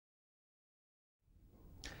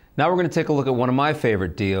Now we're going to take a look at one of my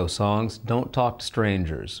favorite Dio songs, Don't Talk to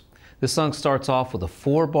Strangers. This song starts off with a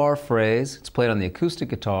 4-bar phrase. It's played on the acoustic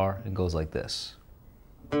guitar and goes like this.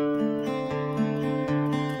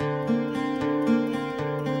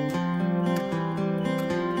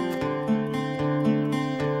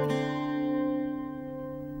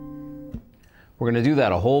 We're going to do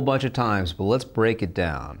that a whole bunch of times, but let's break it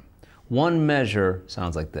down. One measure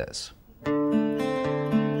sounds like this.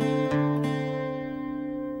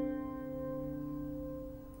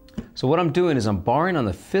 So what I'm doing is I'm barring on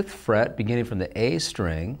the 5th fret beginning from the A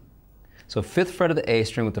string. So 5th fret of the A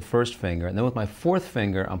string with the 1st finger, and then with my 4th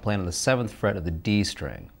finger I'm playing on the 7th fret of the D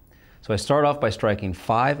string. So I start off by striking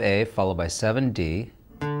 5A followed by 7D.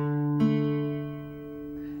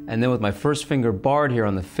 And then with my 1st finger barred here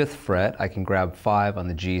on the 5th fret, I can grab 5 on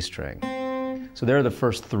the G string. So there are the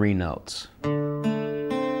first 3 notes. We're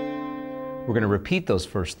going to repeat those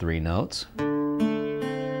first 3 notes.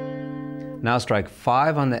 Now strike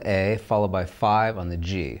 5 on the A followed by 5 on the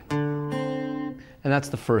G. And that's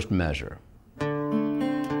the first measure.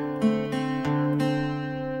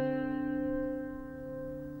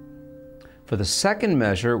 For the second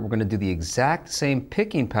measure, we're going to do the exact same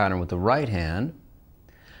picking pattern with the right hand,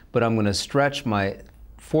 but I'm going to stretch my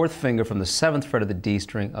 4th finger from the 7th fret of the D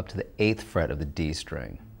string up to the 8th fret of the D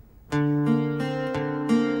string.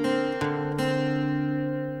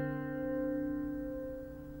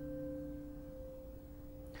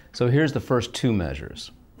 So here's the first 2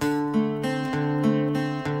 measures.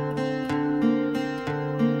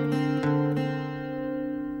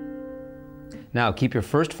 Now keep your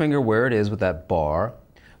 1st finger where it is with that bar.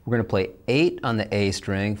 We're going to play 8 on the A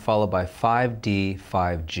string, followed by 5D,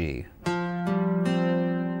 5G.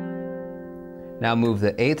 Now move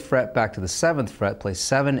the 8th fret back to the 7th fret, play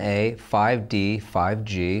 7A, 5D,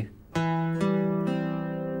 5G,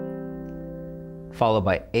 followed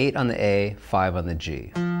by 8 on the A, 5 on the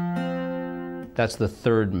G. That's the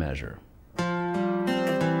 3rd measure.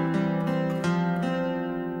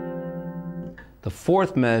 The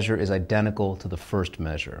 4th measure is identical to the 1st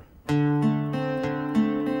measure.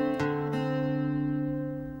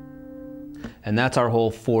 And that's our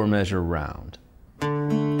whole 4-measure round.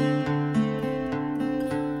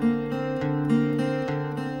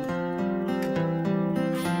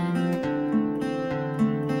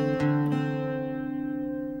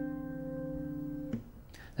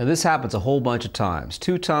 Now this happens a whole bunch of times.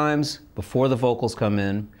 2 times before the vocals come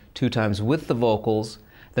in, 2 times with the vocals,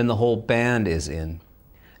 then the whole band is in.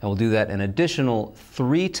 And we'll do that an additional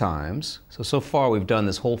 3 times. So far we've done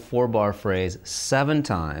this whole 4-bar phrase 7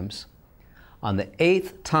 times. On the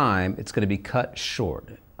 8th time, it's going to be cut short.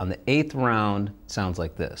 On the 8th round, it sounds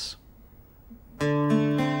like this.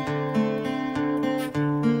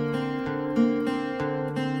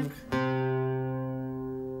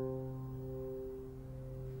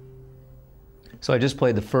 So I just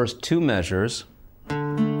played the first 2 measures.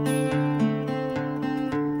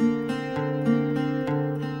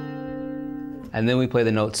 And then we play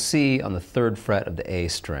the note C on the 3rd fret of the A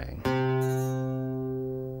string.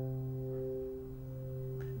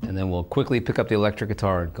 And then we'll quickly pick up the electric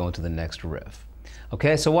guitar and go into the next riff.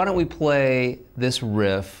 Okay, so why don't we play this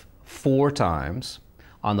riff 4 times.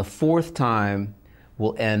 On the 4th time,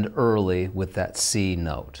 we'll end early with that C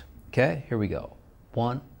note. Okay, here we go.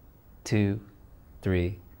 1, 2,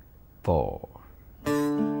 3, 4.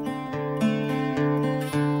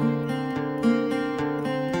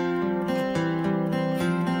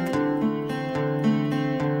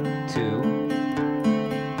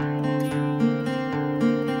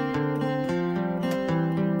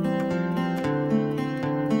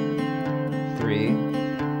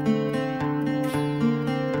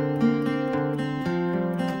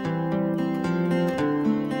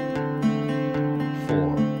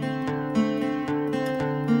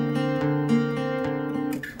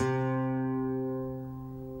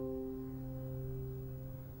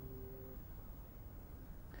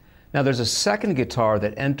 Now there's a second guitar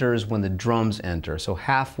that enters when the drums enter, so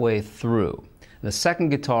halfway through. And the second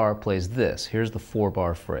guitar plays this. Here's the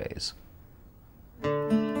 4-bar phrase.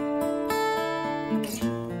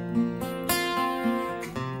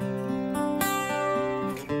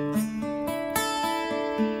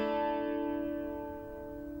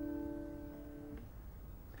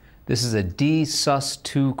 This is a D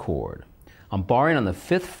sus2 chord. I'm barring on the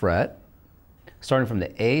 5th fret, starting from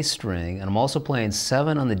the A string, and I'm also playing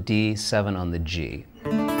 7 on the D, 7 on the G.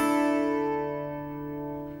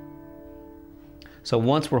 So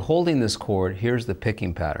once we're holding this chord, here's the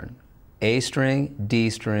picking pattern. A string, D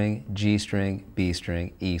string, G string, B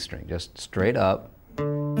string, E string. Just straight up.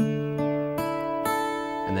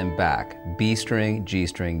 And and then back. B string, G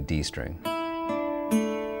string, D string.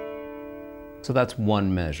 So that's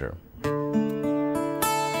one measure.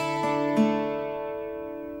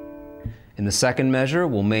 In the second measure,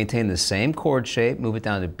 we'll maintain the same chord shape, move it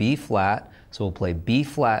down to B flat, so we'll play B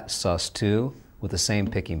flat sus2 with the same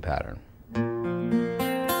picking pattern.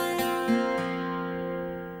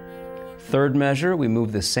 Third measure, we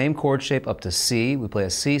move the same chord shape up to C, we play a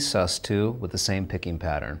C sus2 with the same picking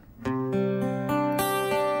pattern.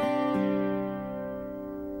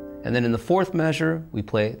 And then in the fourth measure, we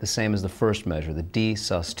play the same as the first measure, the D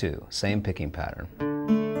sus2, same picking pattern.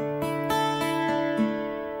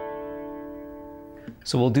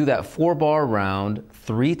 So we'll do that 4-bar round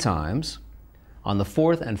 3 times. On the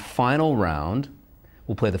fourth and final round,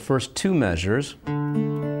 we'll play the first 2 measures,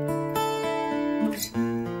 and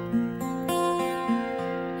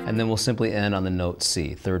then we'll simply end on the note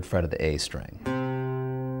C, 3rd fret of the A string.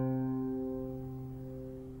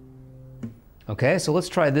 Okay, so let's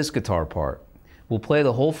try this guitar part. We'll play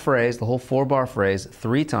the whole phrase, the whole 4-bar phrase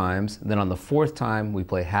 3 times, then on the 4th time we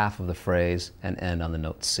play half of the phrase and end on the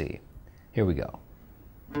note C. Here we go.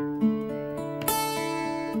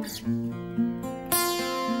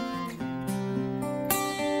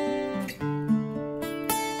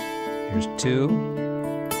 Here's 2,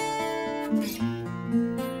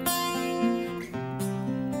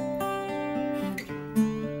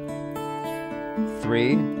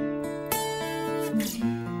 3,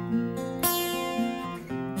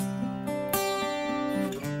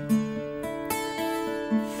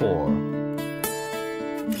 4.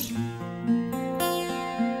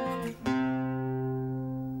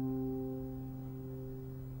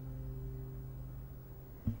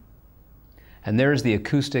 And there's the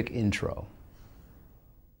acoustic intro.